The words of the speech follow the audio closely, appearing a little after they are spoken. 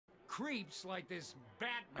creeps like this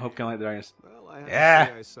Batman. Hope can like the darkness. Well, I have Yeah.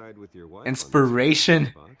 to say I side with your wife.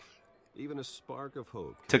 Inspiration. Even a spark of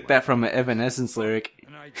hope. Took that from an Evanescence lyric.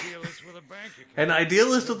 An idealist with a bank account. An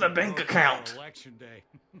idealist with a bank account. Election day.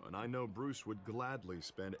 And I know Bruce would gladly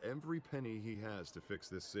spend every penny he has to fix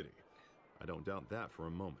this city. I don't doubt that for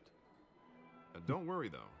a moment. Don't worry,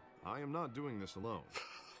 though. I am not doing this alone.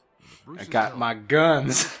 I got my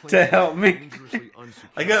guns to help me.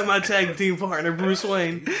 I got my tag team partner, Bruce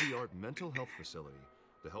Wayne. Mental health facility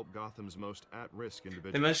to help Gotham's most at-risk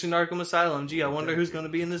individuals. They mentioned Arkham Asylum. Gee, I wonder who's going to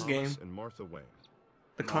be in this game. And Martha Wayne.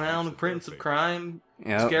 The clown, prince of crime,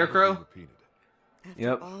 Yep. Scarecrow.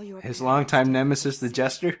 Yep. His longtime nemesis, the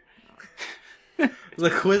Jester. The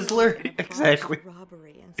Quizzler. Exactly.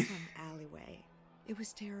 Robbery in some alleyway. It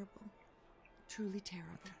was terrible. Truly terrible.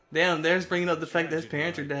 Damn, there's bringing up the fact that his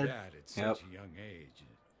parents are dead. Yep.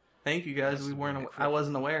 Thank you guys. I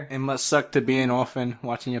wasn't aware. It must suck to be an orphan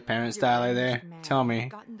watching your parents die like there. Tell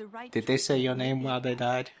me, did they say your name while they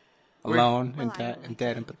died? Alone and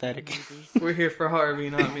dead and pathetic. We're here for Harvey,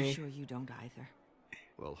 not me. I'm sure you don't either.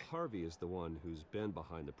 Well, Harvey is the one who's been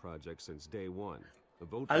behind the project since day one. A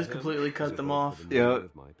vote I for just him completely is cut a them vote off. for the memory Yep.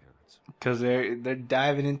 of my parents. Because they're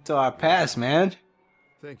diving into our past, man.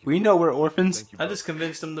 Thank you. We know we're orphans. I just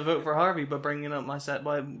convinced them to vote for Harvey by bringing up my sad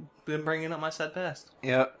past.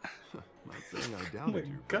 Yep. Not saying I Oh doubted my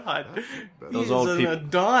you. but God, that would better. Those he's old an people.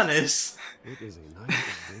 Adonis. It is a night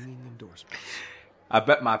of ringing endorsements. I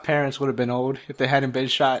bet my parents would have been old if they hadn't been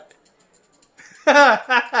shot.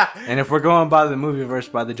 And if we're going by the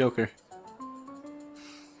movieverse, by the Joker.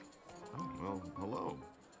 Oh, well, hello.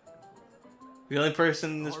 The only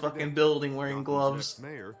person in this fucking building wearing gloves.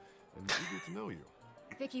 Mayor, and eager to know you.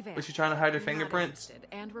 Vicky Vale. Was she trying to hide her Not fingerprints?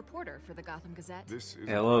 interested, and reporter for the Gotham Gazette. This is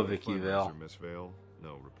Hello, a Vicky fundraiser, Vale. Miss Vale.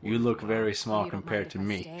 No report You look allowed. very small You don't compared mind to if I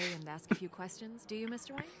me. stay and ask a few questions, do you,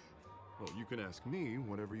 Mr. Wayne? Well, you can ask me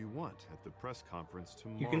whatever you want at the press conference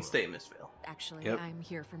tomorrow. You can stay, Miss Vale. Actually, Yep. I'm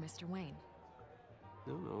here for Mr. Wayne.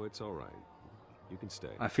 No, it's all right. You can stay.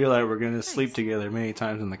 I feel like we're going to sleep together many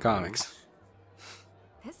times in the comics.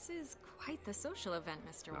 This is quite the social event,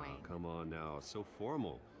 Mr. Oh, Wayne. come on now. So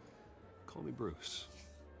formal. Call me Bruce.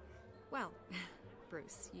 Well,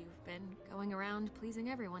 Bruce, you've been going around pleasing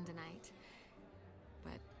everyone tonight.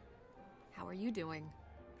 But how are you doing?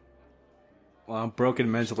 Well, I'm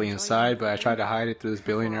broken mentally inside, but I try to hide it through this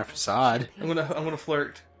billionaire facade. I'm gonna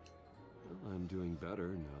flirt. Well, I'm doing better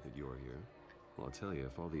now that you're here. Well, I'll tell you,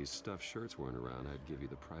 if all these stuffed shirts weren't around, I'd give you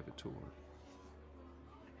the private tour.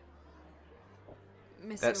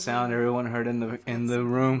 Mr. That sound Wayne, everyone heard in the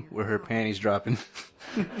room were her panties dropping.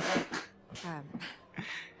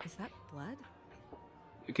 Is that blood?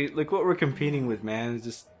 Okay, look what we're competing with, man.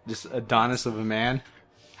 It's just Adonis of a man.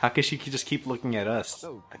 How could she just keep looking at us?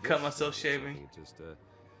 Oh, I cut myself shaving. Just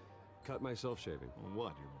cut myself shaving.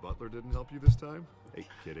 What, your butler didn't help you this time? Hey,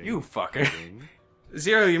 kidding. You fucker. Kidding.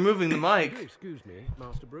 Zero, you're moving the mic. Excuse me,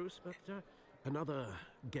 Master Bruce, but another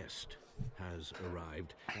guest has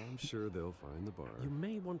arrived. I'm sure they'll find the bar. You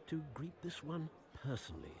may want to greet this one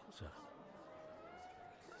personally, sir.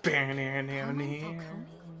 Carmine Falcone?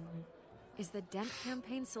 Is the Dent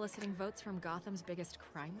campaign soliciting votes from Gotham's biggest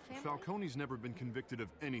crime family? Falcone's never been convicted of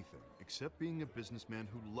anything except being a businessman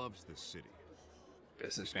who loves this city.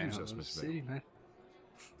 Businessman Excuse us, Miss Vale. man.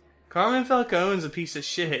 Carmine Falcone's a piece of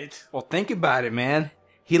shit. Well, think about it, man.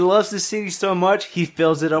 He loves the city so much, he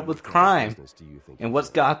fills it up with crime. Business do you think And you what's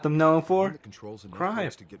do? Gotham known for? That controls enough Crime.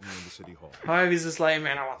 votes to get me into City Hall. Harvey's just like,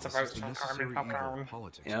 man, I want some This votes is the from Carmine necessary evil Falcone. of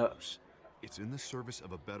politics, Yep. Bruce. It's in the service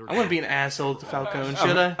of a better. I want to be an asshole to Falcone,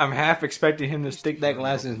 should I? I'm half expecting him to stick that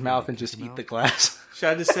glass in his mouth and just eat the glass. Should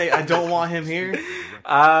I just say I don't want him here?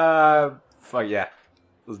 Fuck yeah.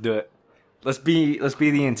 Let's do it. Let's be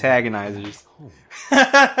the antagonizers.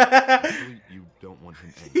 Actually, you don't want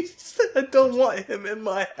him He in. said I don't want him in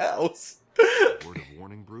my house. Word of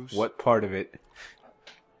warning, Bruce. What part of it?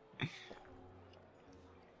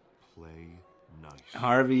 Play nice.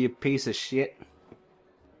 Harvey, you piece of shit.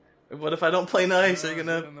 What if I don't play nice? Are you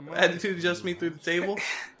gonna attitude adjust me through the table?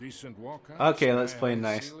 Decent walkout. Okay, let's play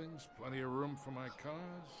sky-high nice. ceilings, plenty of room for my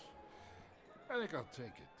cars. I think I'll take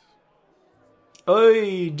it.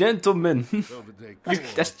 Oi, gentlemen. Though the day cool,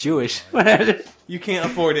 That's Jewish. You can't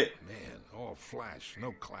afford it. Man, all flash,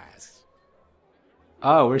 no class.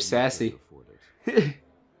 Oh, we're sassy. Yeah,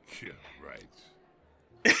 right.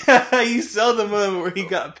 You saw the moment where he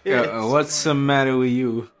got pissed. What's the matter with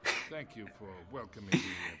you? Thank you for welcoming me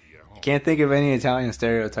into your home. Can't think of any Italian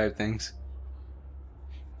stereotype things.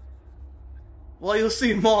 Well, you'll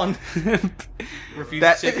see him on. Refuse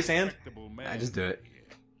That- to shake his hand. Respectable man I just do it.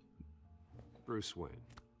 Bruce Wayne.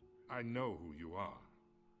 I know who you are.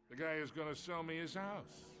 The guy who's gonna sell me his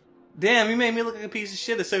house. Damn, you made me look like a piece of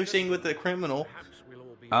shit associating with the criminal.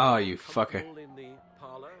 Oh, you fucker.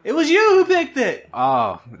 It was you who picked it!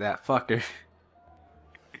 Oh, that fucker.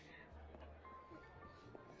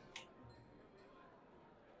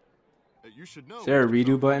 You should know. Is there a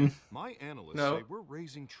redo button? My analysts No. say we're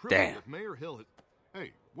raising triple Damn. if Mayor Hill had...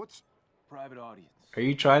 Hey, what's... Private audience. Are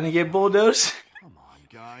you trying to get bulldozed? Come on,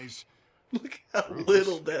 guys. Look how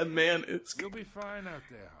little that man is. You'll be fine out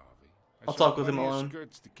there, Harvey. I'll talk with him alone.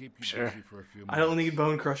 Skirts to keep you Sure. busy for a few I don't months. need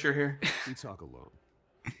Bone Crusher here. We talk alone.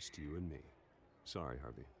 Just you and me. Sorry,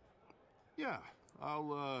 Harvey. Yeah,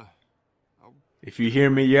 I'll If you hear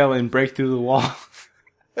me yelling, break through the wall.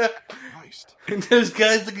 Christ. Those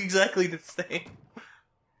guys look exactly the same.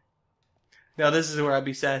 Now this is where I'd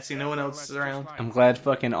be sassy. No one else is around. I'm glad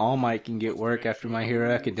fucking All Might can get work after My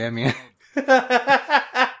Hero Academia.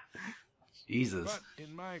 Jesus. But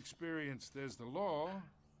in my experience, there's the law,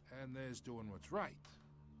 and there's doing what's right.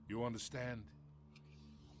 You understand?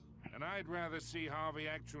 And I'd rather see Harvey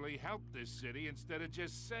actually help this city instead of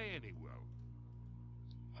just saying he will.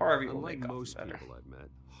 Harvey will Unlike make most Gotham better. people I've met,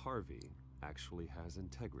 Harvey actually has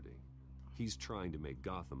integrity. He's trying to make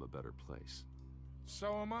Gotham a better place.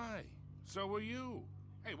 So am I. So are you.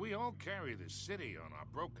 Hey, we all carry this city on our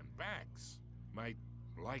broken backs. Might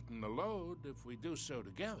lighten the load if we do so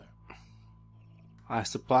together. I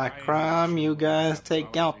supply crime, you guys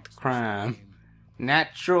take out the crime.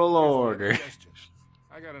 Natural order.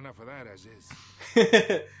 I got enough of that as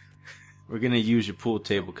is. We're gonna use your pool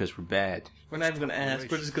table because we're bad. We're not even gonna ask.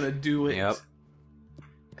 We're just gonna do it. Yep.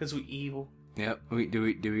 Because we evil. Yep. Do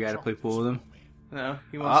we gotta play pool with him? No,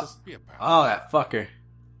 he wants us Be a pal. Oh, that fucker.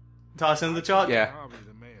 to toss in the chalk. Yeah. Harvey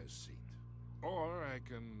the mayor's seat. Or I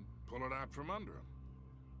can pull it out from under him.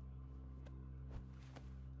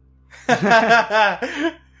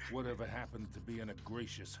 Whatever happened to being a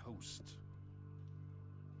gracious host?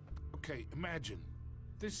 Okay, imagine.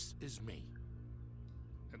 This is me.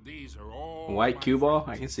 And these are all White my cue ball?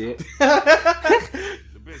 I friends. can see it.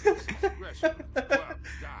 The businesses, restaurants, clubs,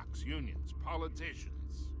 docks, unions,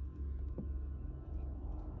 politicians.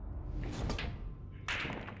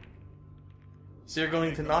 So you're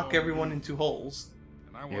going to knock everyone into holes.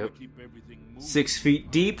 And I want Yep. to keep everything moving. 6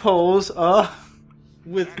 feet deep holes. Oh.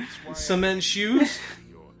 With cement shoes?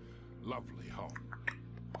 Your lovely home.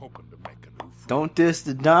 Hoping to make a new friend. Don't diss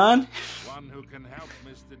the Don. One who can help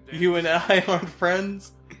Mr. Dent You and I aren't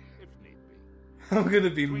friends? if need be. I'm gonna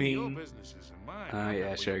be Between your mean. businesses and mine, Oh, yeah,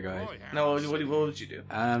 we sure, go ahead. employ half No, the what city. would you do?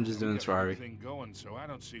 I'm just doing We this got for Harvey. everything going, so I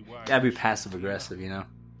don't see why Gotta be we should passive team up. aggressive, you know?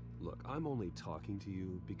 Look, I'm only talking to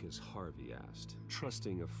you because Harvey asked,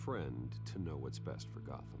 trusting a friend to know what's best for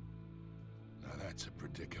Gotham. Now that's a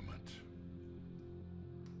predicament.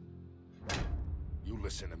 You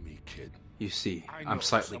listen to me, kid. You see, I know I'm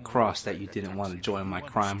slightly someone cross that like you that didn't want to tuxedo join my who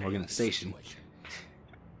crime understands the organization. situation.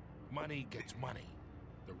 Money gets money.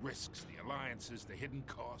 The risks, the alliances, the hidden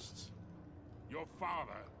costs. Your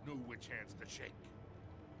father knew which hands to shake.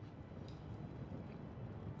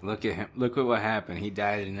 Look at him. Look at what happened. He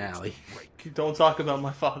died in an alley. Don't talk about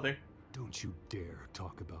my father. Don't you dare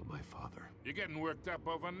talk about my father. You're getting worked up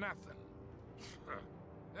over nothing.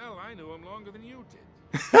 Hell, I knew him longer than you did.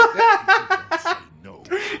 Don't say no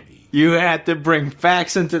to me. You had to bring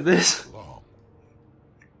facts into this. Long.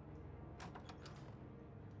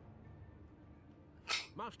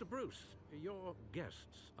 Master Bruce, your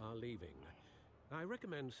guests are leaving. I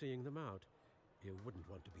recommend seeing them out. You wouldn't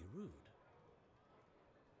want to be rude.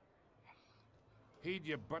 Heed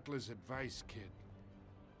your butler's advice, kid.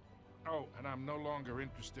 Oh, and I'm no longer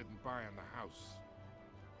interested in buying the house.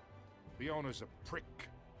 The owner's a prick.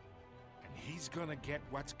 And he's gonna get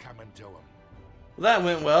what's coming to him. Well, that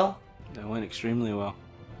went well. That went extremely well.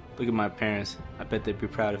 Look at my parents. I bet they'd be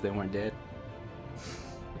proud if they weren't dead.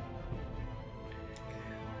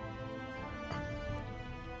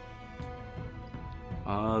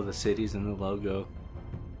 Oh, the cities and the logo.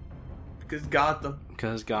 Because Gotham.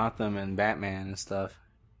 Because Gotham and Batman and stuff.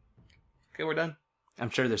 Okay, we're done. I'm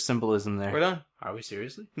sure there's symbolism there. We're done. Are we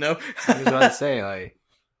seriously? No. I was about to say, like...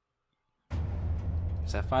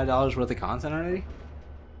 Is that $5 worth of content already?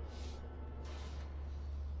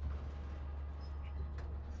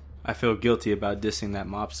 I feel guilty about dissing that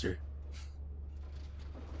mobster.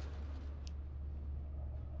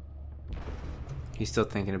 He's still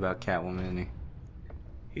thinking about Catwoman, isn't he?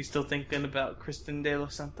 He's still thinking about Kristen De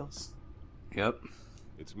Los Santos. Yep.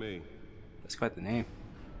 It's me. That's quite the name.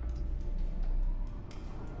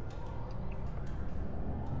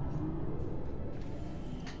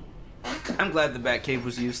 I'm glad the Batcave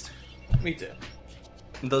was used. Me too.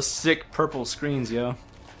 Those sick purple screens, yo.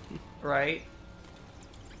 Right?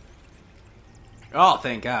 Oh,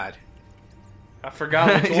 thank God. I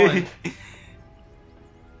forgot which one.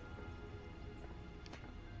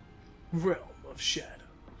 Realm of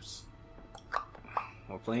Shadows.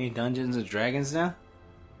 We're playing Dungeons and Dragons now?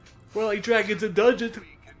 We're like Dragons and Dungeons.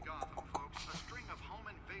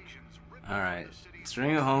 Alright.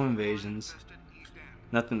 String of home invasions.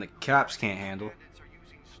 Nothing the cops can't handle.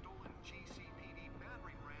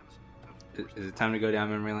 Is it time to go down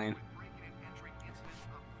memory lane?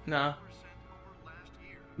 No.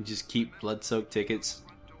 You just keep blood-soaked tickets.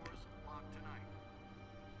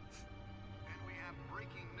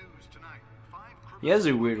 He has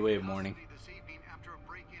a weird way of mourning.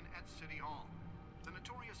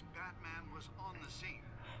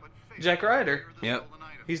 Jack Ryder. Yep.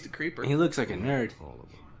 He's the creeper. He looks like a nerd.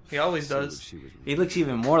 He always does. He looks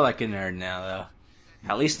even more like a nerd now, though.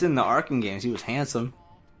 At least in the Arkham games, he was handsome.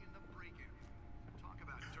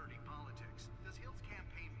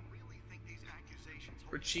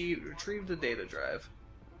 Retrieve the data drive.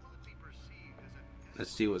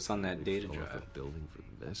 Let's see what's on that data Off drive. a building for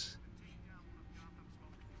this?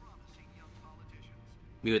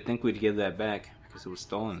 We would think we'd give that back because it was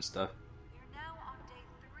stolen and stuff. You're now on day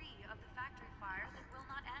 3 of the factory fire that will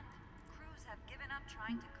not end. Crews have given up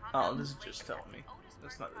trying to combat Oh, this is the just blaze telling me. at the Otisburg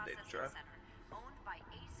That's not the data Processing drive. Center, owned by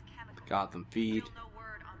Ace Chemical. Gotham feed. Still no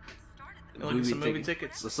word on who started the Look at some movie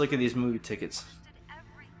tickets. Let's look at these movie tickets. posted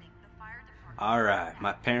everything the fire department Alright,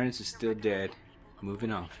 my parents are still dead.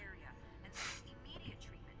 Moving on. area and seek immediate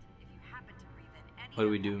treatment if you happen to breathe in any What do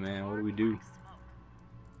we do, man? What do we do? black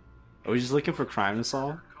smoke. Are we just looking for crime to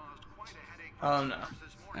solve? Oh no.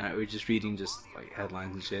 Alright, we're just reading just like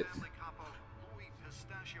headlines and shit.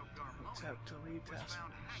 Tap delete task.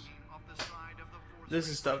 This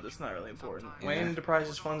is stuff that's not really important. Yeah. Wayne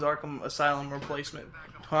Enterprises funds Arkham Asylum replacement.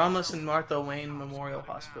 Thomas and Martha Wayne Memorial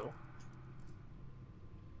Hospital.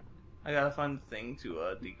 I gotta find the thing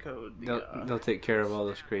to decode the. They'll take care of all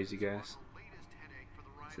those crazy guys.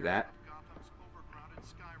 See that?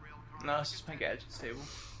 No, it's just my gadgets table.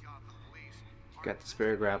 Got the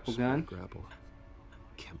spare grapple gun. Grapple.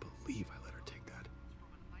 Can't believe I let her take that.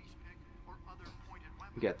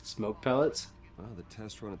 We got the smoke pellets. Oh, the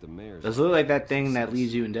test run at the mayor's. Those look like that thing that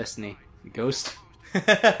leads you in Destiny. The ghost.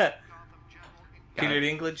 Peter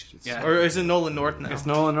Dinklage? Yeah. Or is it Nolan North now? It's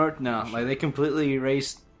Nolan North now. Like they completely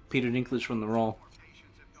erased Peter Dinklage from the role.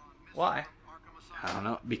 Why? I don't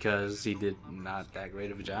know, because he did not that great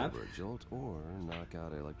of a job. Over a jolt or knock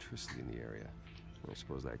out electricity in the area. I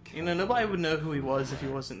suppose that. You know, nobody would know who he was if he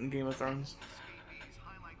wasn't in Game of Thrones.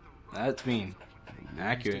 That's mean.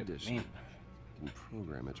 Accurate. Edition. Mean. You can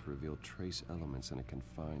program it to reveal trace elements in a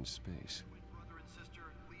confined space.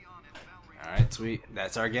 Alright, sweet.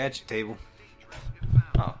 That's our gadget table.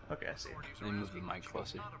 Oh, okay, I see. Let me move the mic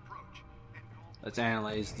closer. Let's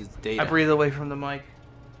analyze this data. I breathe away from the mic.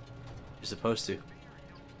 You're supposed to.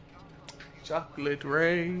 Chocolate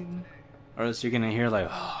rain. Or else you're gonna hear like...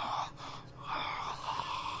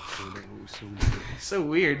 So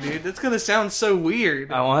weird, dude. That's gonna sound so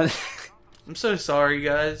weird. I want... I'm so sorry,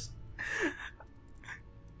 guys.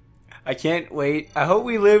 I can't wait. I hope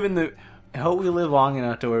we live long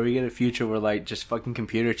enough to where we get a future where like just fucking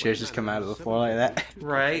computer chairs just come out of the floor like that.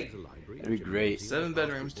 Right. That'd be great. 7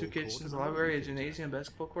 bedrooms, 2 kitchens, a library, a gymnasium,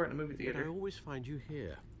 basketball court, and a movie But I theater. always find you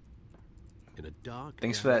here. In a dark.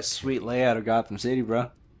 Thanks for that sweet layout of Gotham City,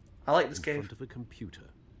 bro. I like this in cave. front of a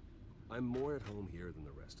computer. I'm more at home here than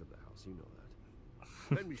the rest of the house. You know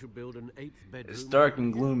that. Then we should build an 8th bedroom. It's dark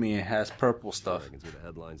and gloomy. It has purple stuff. I can see the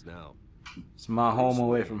headlines now. It's my home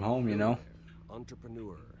away from home, you know.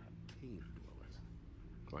 Entrepreneur, cave dweller.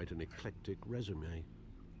 Quite an eclectic resume.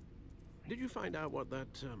 Did you find out what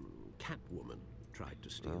that Catwoman tried to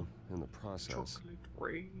steal? Well, in the process. Chocolate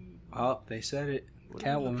rain. Oh, they said it. What are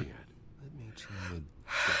you Catwoman. looking at? Let me try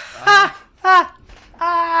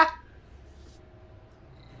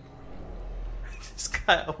This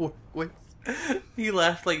guy I work with, he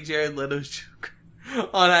laughed like Jared Leto's Joker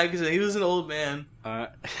on accident. He was an old man.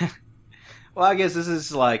 Well, I guess this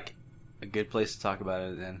is like a good place to talk about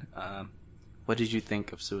it then. What did you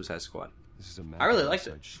think of Suicide Squad? This is a map I really of liked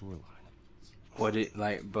the it. shoreline. What did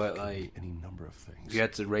like? But like, Any number of things. you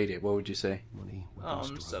had to rate it. What would you say? Money,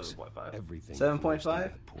 weapons, drugs, 7.5. everything. 7.5? flows through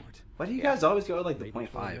that port. Why do you guys always go with like the Maybe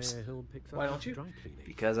point before fives? Mayor Hill picks up Why don't his you? dry cleaning.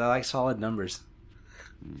 Because I like solid numbers.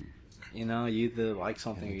 You know, you either like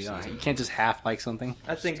something or you don't. You can't just half like something.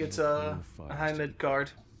 I think it's a high mid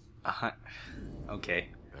card. Okay.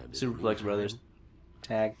 Superplex Brothers.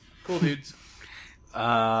 Tag. Cool dudes.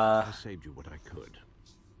 I saved you what I could.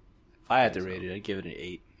 If I had to rate it, I'd give it an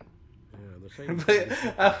 8. Yeah, the same But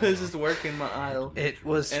I was just working my aisle. It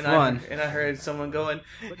was And fun. I heard someone going,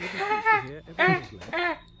 But you'll be pleased to hear everyone is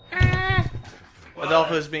left.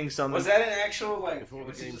 Adolfo's being summoned. Was that an actual, like, Before the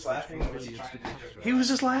was he game just laughing? Or was he starts, trying to do a joke? He was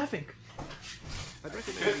just laughing. I'd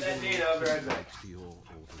recommend That data, I'll be right back. next to your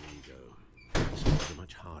alter ego. It's not so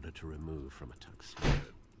much harder to remove from a tuxedo.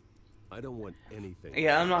 I don't want anything.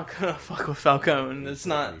 Yeah, I'm not gonna fuck with Falcone. It's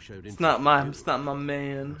not my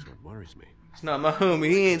man. That's what worries me. It's not my homie.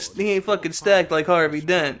 He ain't fucking stacked like Harvey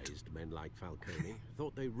Dent. Men like Falcone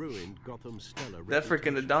thought they ruined Gotham's stellar That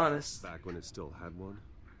freaking reputation. Adonis, Back when it still had one.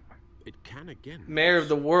 It can again. mayor of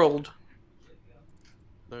the world.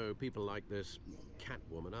 Though people like this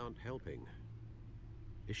Catwoman aren't helping.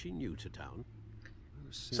 Is she new to town?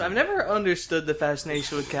 So I've never understood the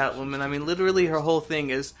fascination with Catwoman. I mean, literally, her whole thing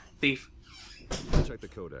is thief. Check the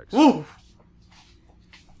codex. Woo!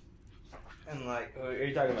 And, like, are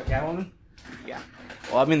you talking about Catwoman? Yeah.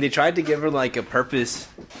 Well, I mean, they tried to give her, like, a purpose.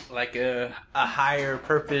 Like, a higher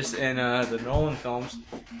purpose in the Nolan films.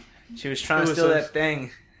 She was trying to steal that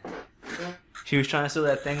thing. She was trying to steal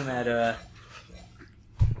that thing that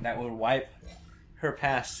would wipe her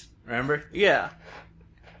past. Remember? Yeah.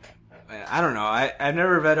 I don't know. I've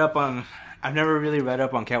never really read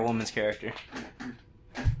up on Catwoman's character.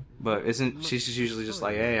 But isn't she's usually just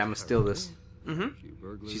like, hey, I'm gonna steal this.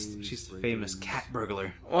 Mm-hmm. She's the famous cat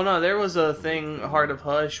burglar. Well, no, there was a thing, Heart of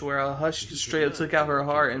Hush, where Hush straight up took out her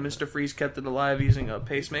heart, and Mr. Freeze kept it alive using a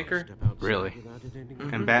pacemaker. Really?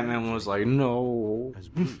 And Batman was like, no. As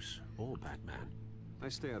Bruce or Batman. I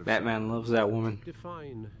stay out of Batman loves that woman.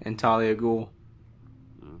 Define And Talia Ghul.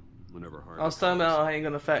 whenever hard. I was talking about I ain't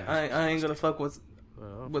gonna fuck with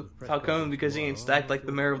Falcone because he ain't stacked like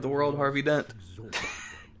the mayor of the world, Harvey Dent.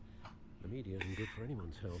 The media isn't good for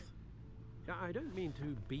anyone's health. I don't mean to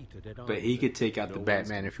beat a dead But he could take out the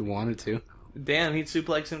Batman if he wanted to. Damn, he'd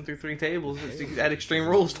suplex him through 3 tables at Extreme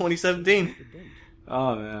Rules 2017.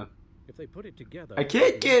 Oh, man. If they put it together, I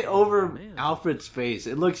can't get over Alfred's face.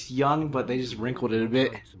 It looks young, but they just wrinkled it a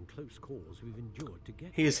bit. some close calls we've endured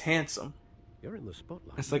together. He is handsome. You're in the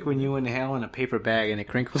spotlight. It's like when you inhale in a paper bag and it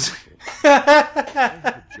crinkles. I have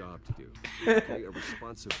a job to do. Okay, a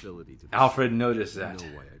responsibility to do. Alfred noticed I that.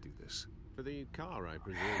 know why I do this. For the car, I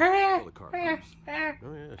presume. Well, the car comes. Oh yes,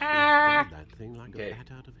 you drive that thing like Okay. a bat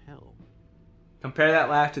out of hell. Compare that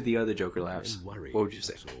laugh to the other Joker laughs. And worry, What would you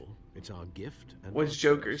say? that's all. It's our gift. And Which our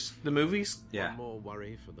Jokers? The movies? choice. Yeah. One more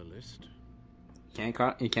worry for the list.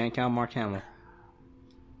 You can't count Mark Hamill.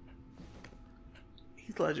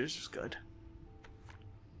 Heath Ledger's just good.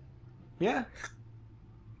 Yeah.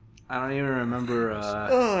 I don't even remember.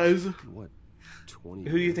 Oz. What? 20.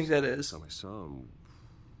 Who do you think that is? Time I saw him,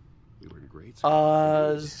 we were in grade Uh, school.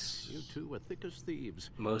 Oz. You two were thick as thieves.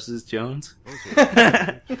 Moses Jones. Also,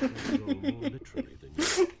 more literally than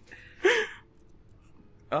you.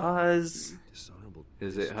 Oz. Dishonorable.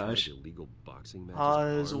 Is it Hush? Illegal boxing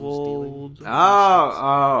matches. Oswald.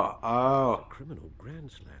 Oh. Criminal Grand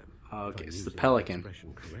Slam. Oh, okay, If I'm it's the using Pelican. that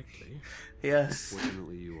expression correctly. Yes.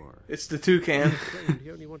 Fortunately, you are. It's the toucan. Claimed he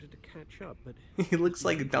only wanted to catch up, but He looks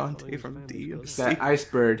like Dante from It's DMC. that ice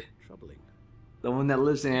bird. troubling. The one that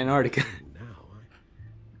lives in Antarctica. And now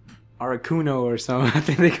Aracuno or something, I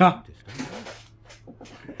think they call it.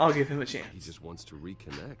 I'll give him a He chance. just wants to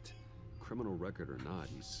reconnect. Criminal record or not,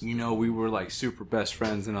 he's. You know, we were like super best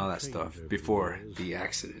friends and all that stuff before the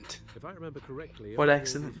accident. If I remember correctly, What Oswald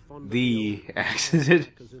accident? was fond of The old accident?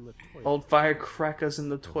 firecrackers in the toilet. Old firecrackers in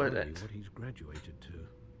the I worry toilet. what he's graduated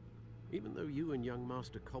to. Even though you and young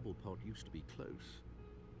Master Cobblepot used to be close,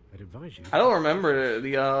 I'd advise you. I don't remember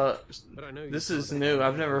But I know you this can't is let new. him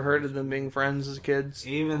I've never get heard of them being friends as kids.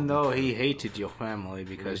 Even though he hated your family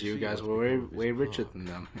because you guys were way richer than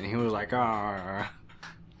them. And he was like, ah.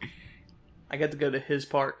 I got to go to his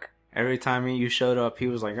park. Every time you showed up, he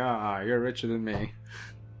was like, ah, you're richer than me.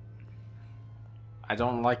 I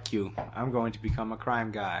don't like you. I'm going to become a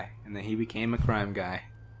crime guy. And then he became a crime guy.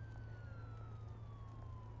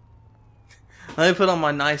 Let me put on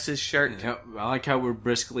my nicest shirt. Yep, I like how we're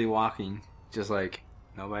briskly walking. Just like,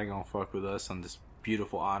 nobody gonna fuck with us on this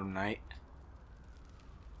beautiful autumn night.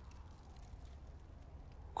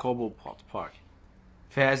 Cobblepot Park.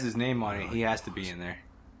 If it has his name on it, he has to be in there.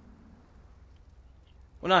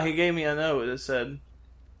 Well, no, he gave me a note that said,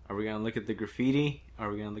 Are we gonna look at the graffiti? Or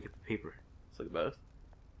are we gonna look at the paper? let's look at both.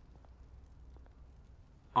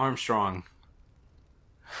 Armstrong.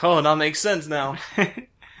 Oh, that makes sense now.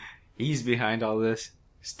 He's behind all this.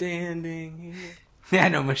 Standing here,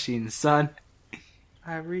 Nanomachine, son.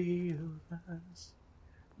 I realize.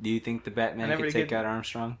 Do you think the Batman never could take get- out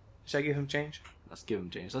Armstrong? Should I give him change? Let's give him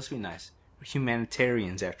change. Let's be nice. We're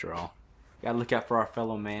humanitarians after all. Gotta look out for our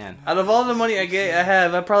fellow man. Out of all the money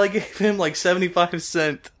I probably gave him like 75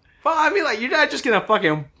 cents. Well, I mean, like, you're not just gonna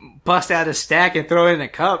fucking bust out a stack and throw it in a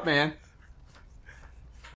cup, man.